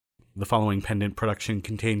The following pendant production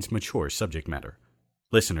contains mature subject matter.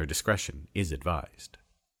 Listener discretion is advised.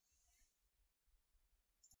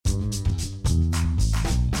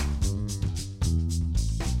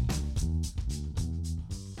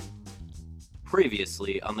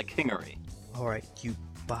 Previously on the Kingery. Alright, you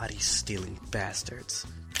body-stealing bastards.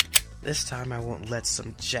 This time I won't let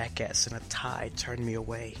some jackass in a tie turn me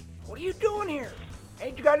away. What are you doing here?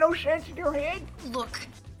 Ain't you got no sense in your head? Look,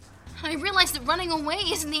 I realize that running away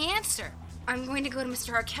isn't the answer. I'm going to go to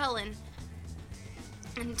Mr. Arkell and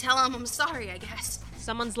tell him I'm sorry, I guess.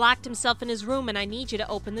 Someone's locked himself in his room and I need you to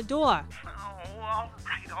open the door. Oh,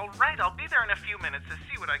 all right. I'll be there in a few minutes to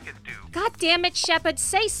see what I can do. God damn it, Shepard,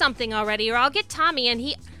 say something already or I'll get Tommy and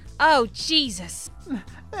he... Oh, Jesus.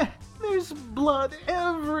 There's blood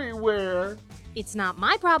everywhere. It's not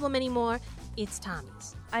my problem anymore, it's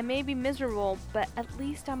Tommy's. I may be miserable, but at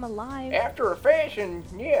least I'm alive. After a fashion,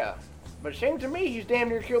 yeah. But it seems to me he's damn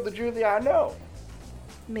near killed the Julie I know.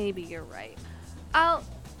 Maybe you're right. I'll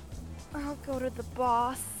go to the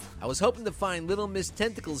boss. I was hoping to find Little Miss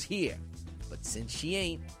Tentacles here, but since she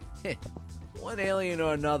ain't, one alien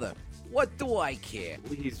or another, what do I care?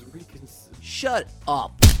 Please reconsider. Shut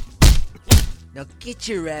up. Now get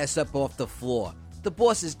your ass up off the floor. The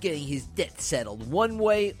boss is getting his debt settled one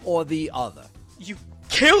way or the other. You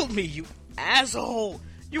killed me, you asshole!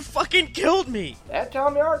 You fucking killed me! That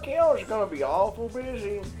Tommy Arkell is gonna be awful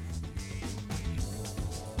busy.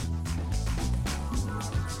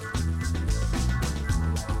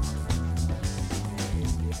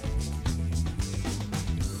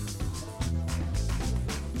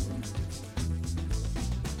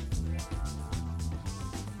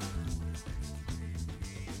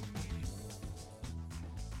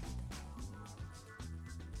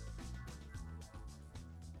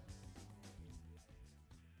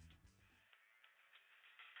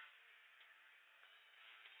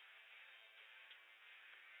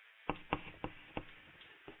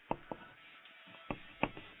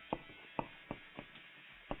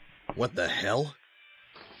 What the hell?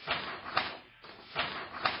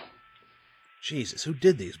 Jesus, who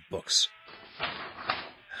did these books?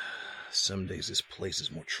 Some days this place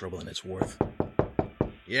is more trouble than it's worth.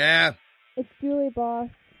 Yeah? It's Julie, boss.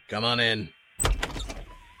 Come on in.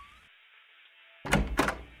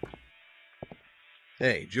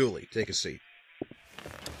 Hey, Julie, take a seat.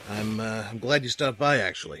 I'm glad you stopped by,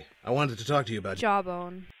 actually. I wanted to talk to you about...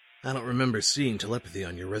 Jawbone. I don't remember seeing telepathy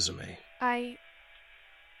on your resume.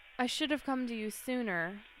 I should have come to you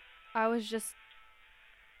sooner. I was just...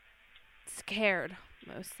 scared,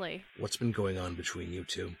 mostly. What's been going on between you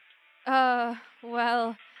two?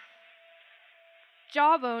 Well...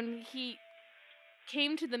 Jawbone, he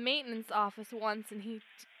came to the maintenance office once and he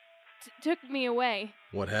took me away.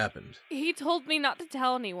 What happened? He told me not to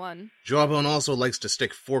tell anyone. Jawbone also likes to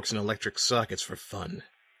stick forks in electric sockets for fun.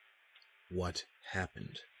 What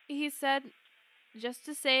happened? He said just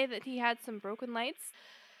to say that he had some broken lights,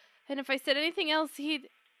 and if I said anything else, he'd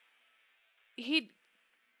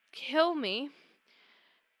kill me.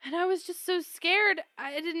 And I was just so scared,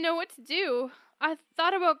 I didn't know what to do. I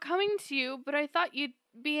thought about coming to you, but I thought you'd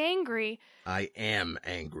be angry. I am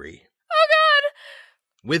angry. Oh,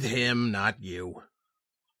 God! With him, not you.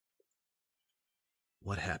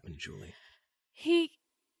 What happened, Julie? He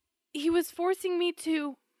was forcing me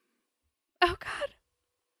to... Oh, God.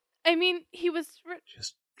 I mean, he was...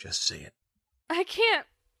 Just say it. I can't.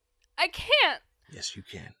 Yes, you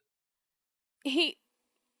can. He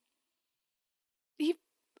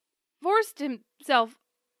forced himself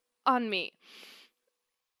on me.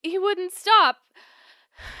 He wouldn't stop.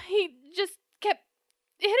 He just kept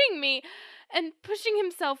hitting me and pushing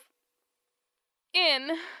himself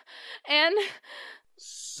in, and...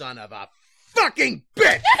 Son of a fucking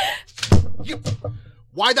bitch!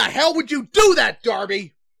 Why the hell would you do that,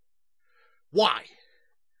 Darby? Why?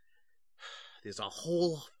 There's a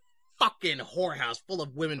whole fucking whorehouse full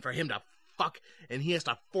of women for him to fuck, and he has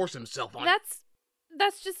to force himself on...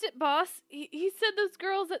 That's just it, boss. He said those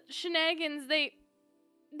girls at Shenanigans, they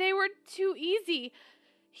were too easy.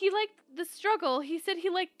 He liked the struggle. He said he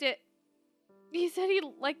liked it. He said he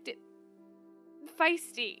liked it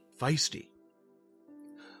feisty. Feisty?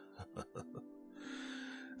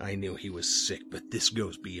 I knew he was sick, but this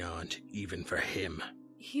goes beyond, even for him.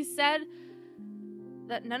 He said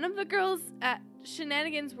that none of the girls at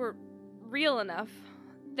Shenanigans were real enough.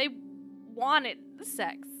 They wanted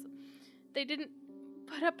sex. They didn't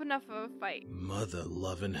put up enough of a fight. Mother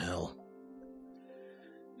loving hell.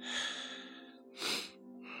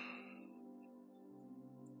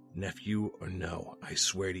 Nephew or no, I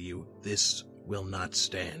swear to you, this will not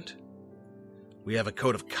stand. We have a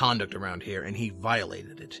code of conduct around here, and he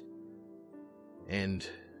violated it. And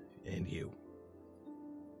you.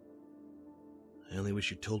 I only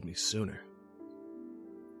wish you told me sooner.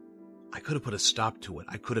 I could have put a stop to it.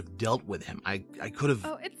 I could have dealt with him. I could have...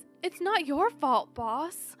 Oh, it's not your fault,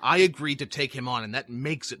 boss. I agreed to take him on, and that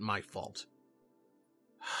makes it my fault.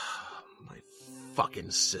 My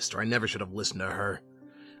fucking sister. I never should have listened to her.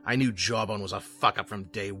 I knew Jawbone was a fuck-up from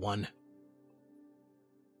day one.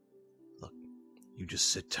 Look, you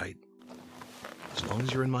just sit tight. As long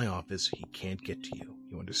as you're in my office, he can't get to you.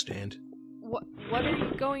 You understand? What are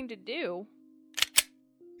you going to do?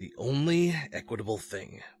 The only equitable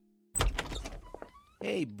thing.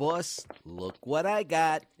 Hey, boss, look what I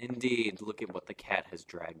got. Indeed, look at what the cat has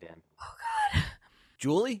dragged in. Oh, God.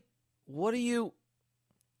 Julie, what are you...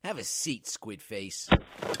 Have a seat, squid face.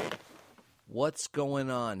 What's going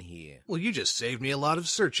on here? Well, you just saved me a lot of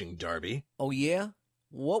searching, Darby. Oh, yeah?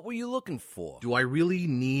 What were you looking for? Do I really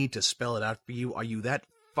need to spell it out for you? Are you that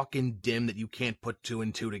fucking dim that you can't put two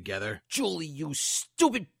and two together? Julie, you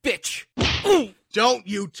stupid bitch! Don't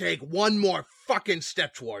you take one more fucking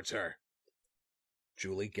step towards her.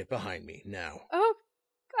 Julie, get behind me, now. Oh,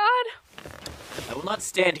 God. I will not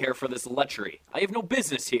stand here for this lechery. I have no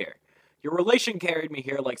business here. Your relation carried me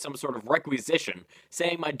here like some sort of requisition,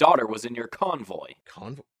 saying my daughter was in your convoy.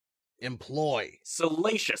 Employ.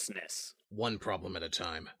 Salaciousness. One problem at a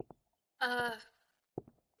time.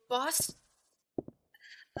 Boss?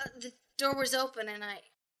 The door was open and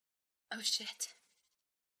Oh, shit.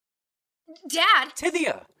 Dad!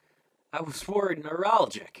 Tithia! I was worried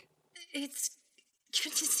neuralgic. It's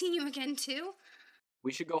good to see you again, too.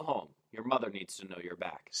 We should go home. Your mother needs to know you're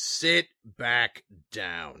back. Sit back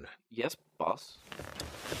down. Yes, boss?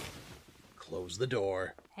 Close the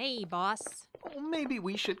door. Hey, boss. Oh, maybe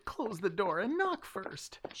we should close the door and knock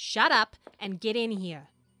first. Shut up and get in here.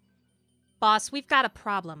 Boss, we've got a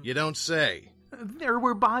problem. You don't say. There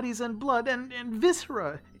were bodies and blood and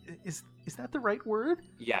viscera. Is that the right word?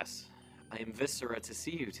 Yes. I am viscera to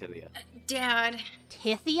see you, Tithia. Dad.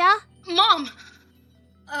 Tithia? Mom!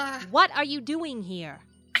 What are you doing here?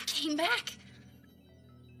 I came back.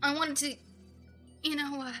 I wanted to,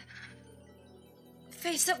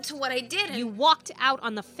 face up to what I did and... You walked out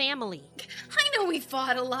on the family. I know we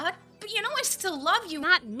fought a lot, but I still love you.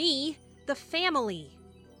 Not me, the family.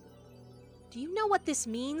 Do you know what this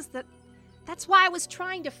means? That's why I was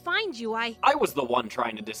trying to find you. I was the one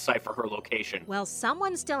trying to decipher her location. Well,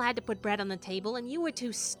 someone still had to put bread on the table, and you were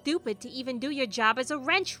too stupid to even do your job as a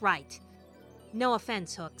wrench right. No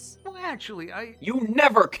offense, Hooks. Well, actually, You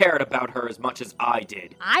never cared about her as much as I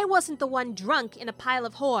did. I wasn't the one drunk in a pile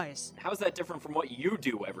of whores. How's that different from what you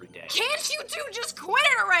do every day? Can't you two just quit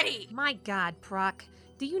it already? My God, Proc.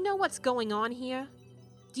 Do you know what's going on here?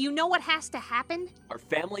 Do you know what has to happen? Our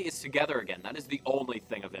family is together again. That is the only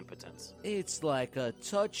thing of impotence. It's like a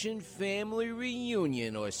touching family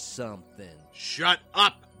reunion or something. Shut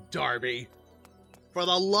up, Darby. For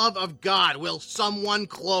the love of God, will someone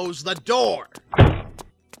close the door?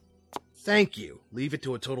 Thank you. Leave it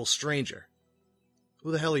to a total stranger.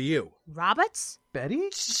 Who the hell are you? Roberts? Betty?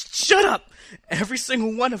 Shut up! Every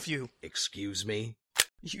single one of you. Excuse me?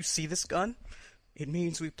 You see this gun? It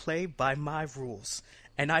means we play by my rules.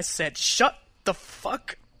 And I said, shut the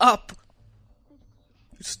fuck up!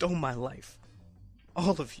 You stole my life.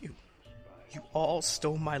 All of you. You all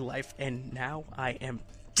stole my life, and now I am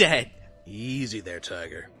dead. Easy there,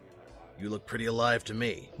 Tiger. You look pretty alive to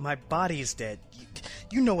me. My body is dead.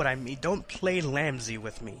 You know what I mean. Don't play Lamsey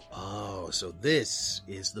with me. Oh, so this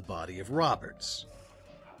is the body of Roberts.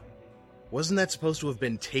 Wasn't that supposed to have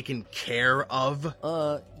been taken care of?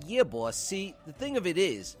 Yeah, boss. See, the thing of it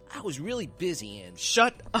is, I was really busy and...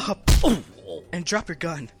 Shut up! And drop your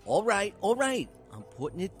gun. All right. I'm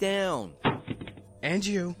putting it down. And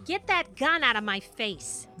you. Get that gun out of my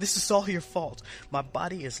face. This is all your fault. My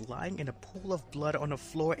body is lying in a pool of blood on the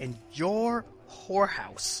floor in your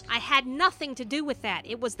whorehouse. I had nothing to do with that.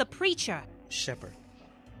 It was the preacher. Shepard,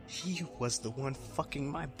 he was the one fucking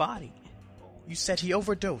my body. You said he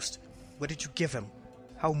overdosed. What did you give him?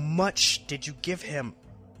 How much did you give him?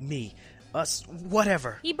 Me, us,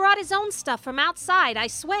 whatever. He brought his own stuff from outside, I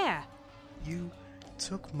swear. You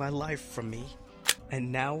took my life from me.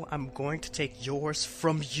 And now I'm going to take yours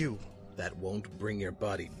from you. That won't bring your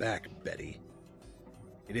body back, Betty.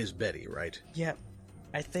 It is Betty, right? Yeah,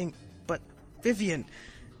 I think, but Vivian,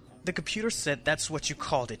 the computer said that's what you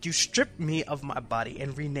called it. You stripped me of my body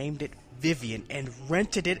and renamed it Vivian and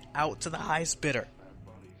rented it out to the highest bidder.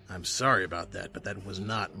 I'm sorry about that, but that was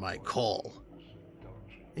not my call.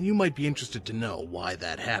 And you might be interested to know why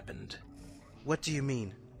that happened. What do you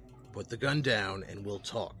mean? Put the gun down and we'll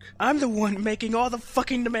talk. I'm the one making all the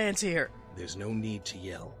fucking demands here. There's no need to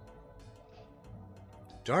yell.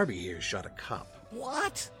 Darby here shot a cop.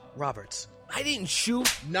 What? Roberts. I didn't shoot.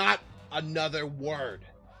 Not another word.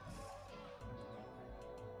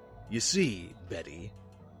 You see, Betty,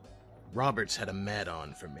 Roberts had a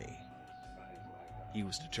mad-on for me. He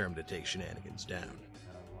was determined to take Shenanigans down.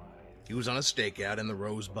 He was on a stakeout in the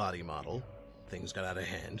Rose body model. Things got out of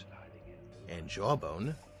hand. And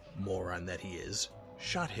Jawbone, moron that he is,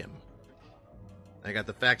 shot him. I got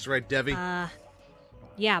the facts right, Devi?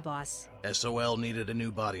 Yeah, boss. SOL needed a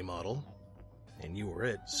new body model. And you were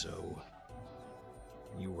it, so...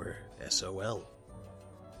 you were SOL.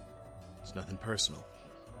 It's nothing personal.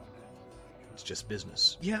 It's just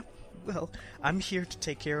business. Yeah, well, I'm here to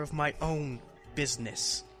take care of my own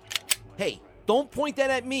business. Hey, don't point that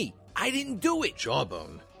at me. I didn't do it.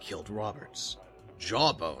 Jawbone killed Roberts.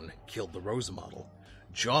 Jawbone killed the Rose model.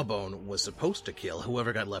 Jawbone was supposed to kill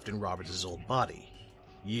whoever got left in Roberts' old body.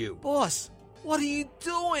 You. Boss, what are you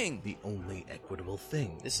doing? The only equitable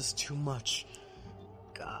thing. This is too much.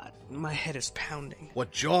 God, my head is pounding.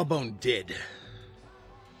 What Jawbone did...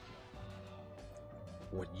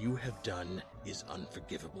 what you have done is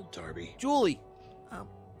unforgivable, Darby. Julie, I'm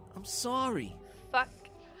sorry. Fuck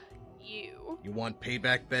you. You want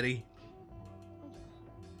payback, Betty?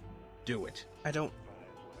 Do it. I don't...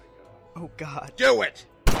 Oh, God. Do it!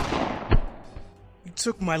 You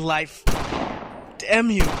took my life.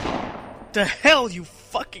 Damn you. To hell, you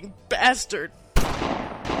fucking bastard.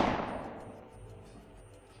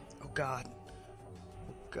 Oh, God.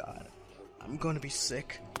 Oh, God. I'm gonna be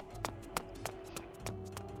sick.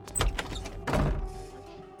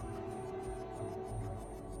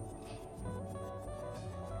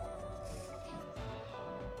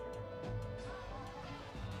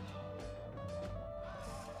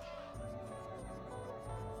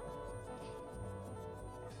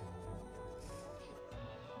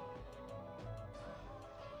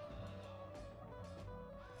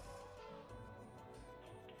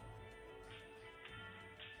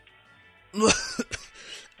 Oh,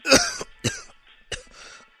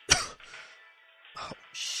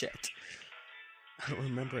 shit. I don't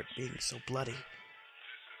remember it being so bloody.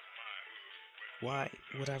 Why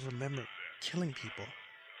would I remember killing people?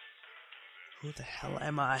 Who the hell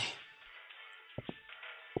am I?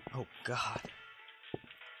 Oh, God.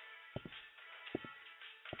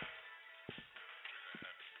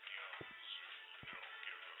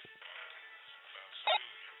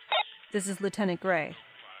 This is Lieutenant Gray.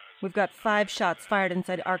 We've got 5 shots fired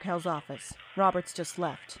inside Arkell's office. Roberts just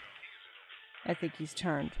left. I think he's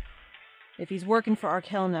turned. If he's working for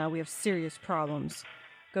Arkell now, we have serious problems.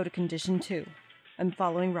 Go to Condition 2. I'm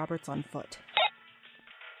following Roberts on foot.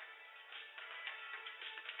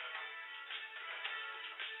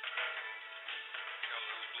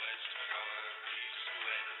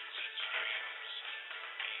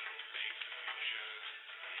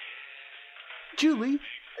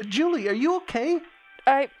 Julie, are you okay?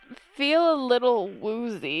 I feel a little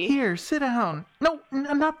woozy. Here, sit down. No,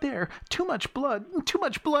 not there. Too much blood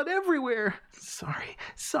everywhere.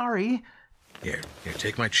 Sorry. Here,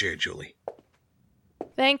 take my chair, Julie.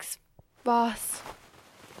 Thanks, boss.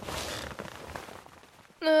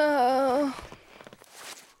 No.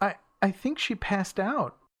 I think she passed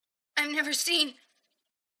out. I've never seen...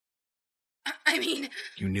 I mean...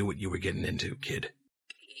 You knew what you were getting into, kid.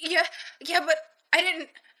 Yeah, but I didn't...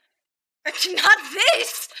 Not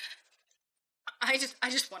this! I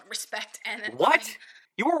just want respect and... What?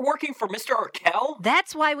 You were working for Mr. Arkell?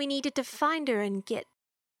 That's why we needed to find her and get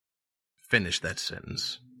Finish that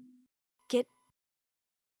sentence.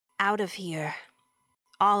 out of here.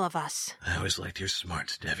 All of us. I always liked your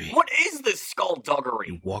smarts, Devi. What is this skullduggery?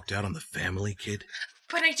 You walked out on the family, kid?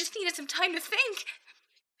 But I just needed some time to think.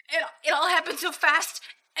 It all happened so fast,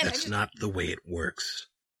 and That's not the way it works.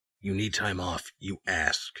 You need time off, you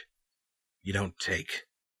ask. You don't take.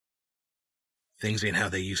 Things ain't how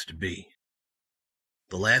they used to be.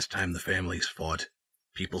 The last time the families fought,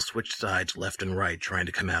 people switched sides left and right trying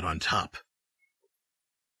to come out on top.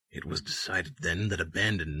 It was decided then that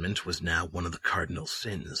abandonment was now one of the cardinal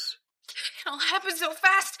sins. It all happened so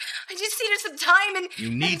fast. I just needed some time and... You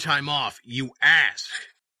need time off, you ask.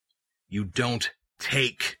 You don't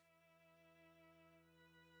take.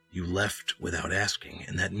 You left without asking,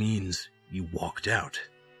 and that means you walked out.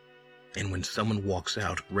 And when someone walks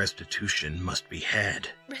out, restitution must be had.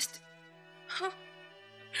 Huh?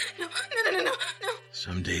 No.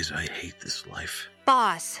 Some days I hate this life.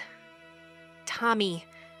 Boss. Tommy.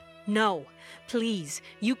 No. Please.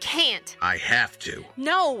 You can't. I have to.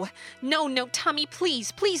 No, Tommy,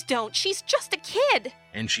 please don't. She's just a kid.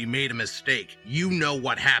 And she made a mistake. You know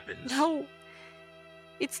what happens. No.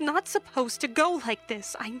 It's not supposed to go like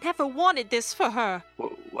this. I never wanted this for her.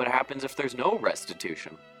 What happens if there's no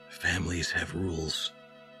restitution? Families have rules.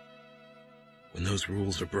 When those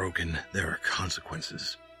rules are broken, there are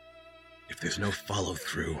consequences. If there's no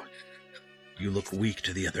follow-through, you look weak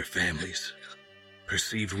to the other families.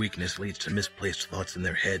 Perceived weakness leads to misplaced thoughts in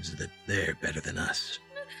their heads that they're better than us.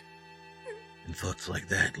 And thoughts like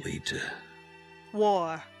that lead to...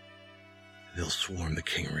 war. They'll swarm the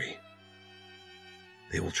Kingery.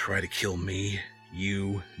 They will try to kill me,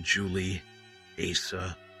 you, Julie,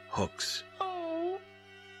 Asa, Hooks. Oh.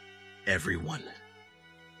 Everyone.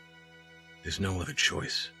 There's no other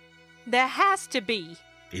choice. There has to be.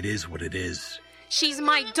 It is what it is. She's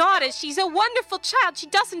my daughter. She's a wonderful child. She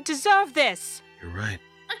doesn't deserve this. You're right.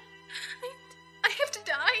 I have to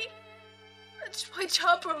die. That's why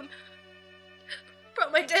Jawbone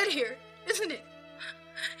brought my dad here, isn't it?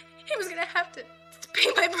 He was gonna have to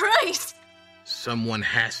pay my price. Someone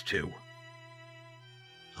has to.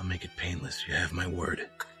 I'll make it painless. You have my word.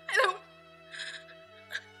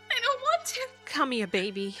 I don't want to. Come here,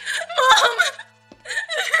 baby. Mom!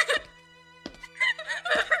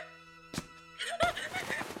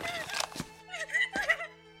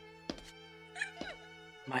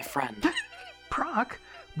 My friend. Proc,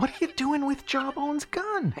 what are you doing with Jawbone's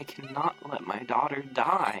gun? I cannot let my daughter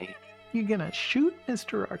die. You gonna shoot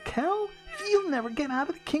Mr. Arkell? You'll never get out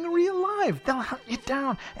of the Kingery alive. They'll hunt you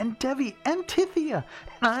down, and Devi and Tithia.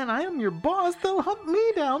 And I am your boss. They'll hunt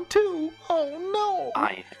me down too. Oh no!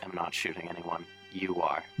 I am not shooting anyone. You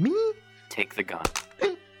are. Me? Take the gun.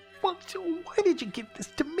 Well, so why did you give this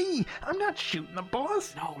to me? I'm not shooting the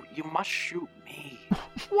boss. No, you must shoot me.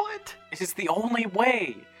 What? It is the only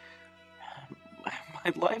way.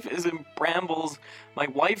 My life is in brambles. My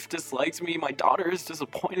wife dislikes me. My daughter is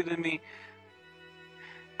disappointed in me.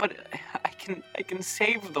 But I can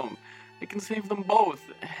save them. I can save them both.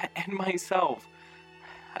 And myself.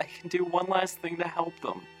 I can do one last thing to help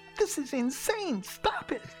them. This is insane.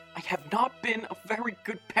 Stop it. I have not been a very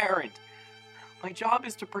good parent. My job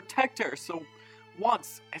is to protect her, so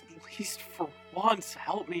once, at least for once,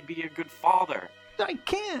 help me be a good father. I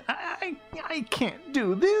can't. I can't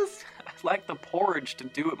do this. I lack the porridge to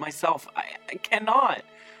do it myself. I cannot.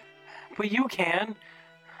 But you can.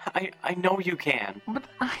 I know you can. But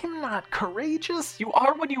I'm not courageous. You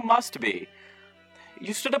are what you must be.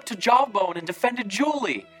 You stood up to Jawbone and defended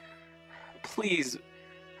Julie. Please,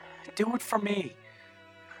 do it for me.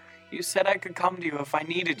 You said I could come to you if I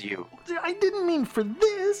needed you. I didn't mean for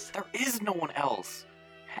this. There is no one else.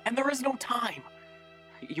 And there is no time.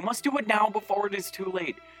 You must do it now before it is too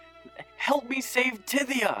late. Help me save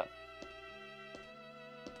Tithia.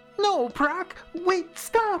 No, Proc. Wait,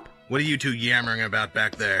 stop. What are you two yammering about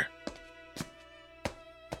back there?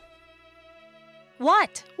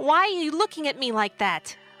 What? Why are you looking at me like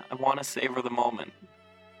that? I want to savor the moment.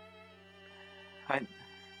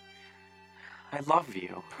 I love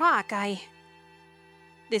you. Proc,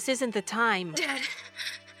 This isn't the time. Dad,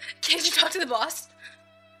 can't you talk to the boss?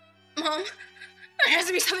 Mom, there has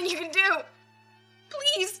to be something you can do.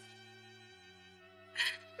 Please.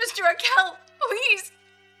 Mr. Arkell, please.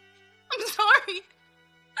 I'm sorry.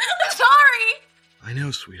 I'm sorry. I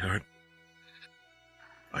know, sweetheart.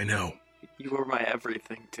 I know. You were my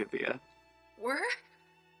everything, Tithia. Were?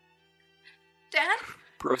 Dad?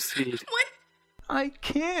 Proceed. What? I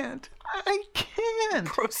can't. I can't.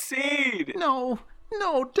 Proceed. No,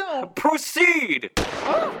 don't. Proceed.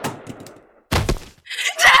 Daddy!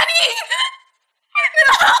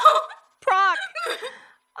 No! Proc!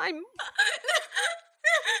 I'm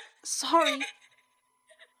sorry.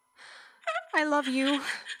 I love you.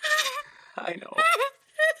 I know.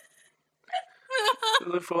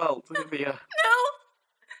 Live well, Tithia.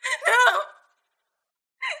 No!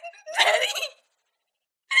 Daddy!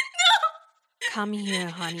 Come here,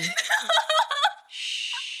 honey.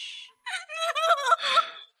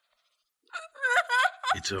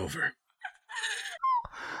 It's over.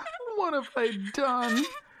 What have I done?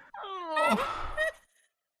 Oh.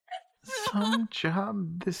 Some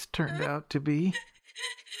job this turned out to be.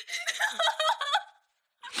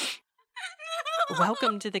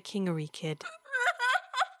 Welcome to the Kingery, kid.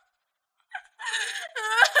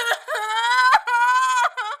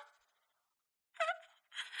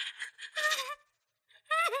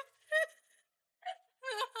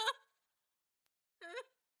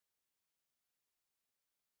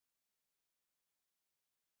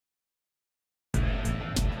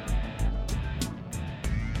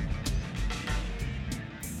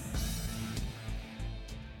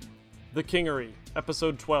 The Kingery,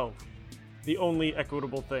 Episode 12, The Only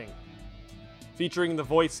Equitable Thing. Featuring the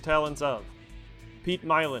voice talents of Pete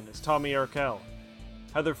Mylan as Tommy Arkell,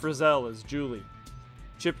 Heather Frizzell as Julie,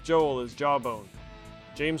 Chip Joel as Jawbone,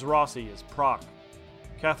 James Rossi as Proc,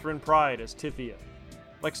 Catherine Pride as Tithia,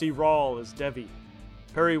 Lexi Rawl as Devi,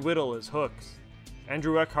 Perry Whittle as Hooks,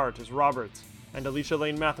 Andrew Eckhart as Roberts, and Alicia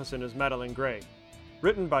Lane Matheson as Madeline Gray.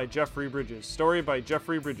 Written by Jeffrey Bridges. Story by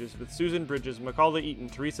Jeffrey Bridges with Susan Bridges, Macaulay Eaton,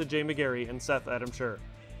 Teresa J. McGarry, and Seth Adam Scher.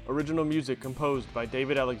 Original music composed by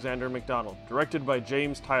David Alexander McDonald. Directed by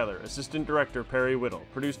James Tyler. Assistant Director Perry Whittle.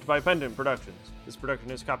 Produced by Pendant Productions. This production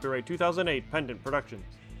is copyright 2008 Pendant Productions.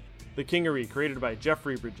 The Kingery, created by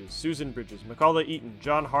Jeffrey Bridges, Susan Bridges, Macaulay Eaton,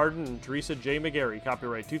 John Harden, and Teresa J. McGarry.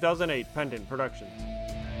 Copyright 2008 Pendant Productions.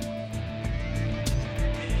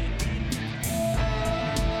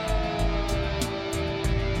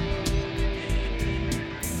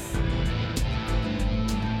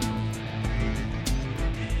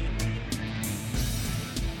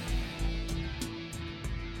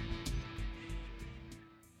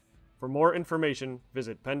 For more information,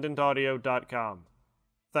 visit pendantaudio.com.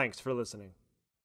 Thanks for listening.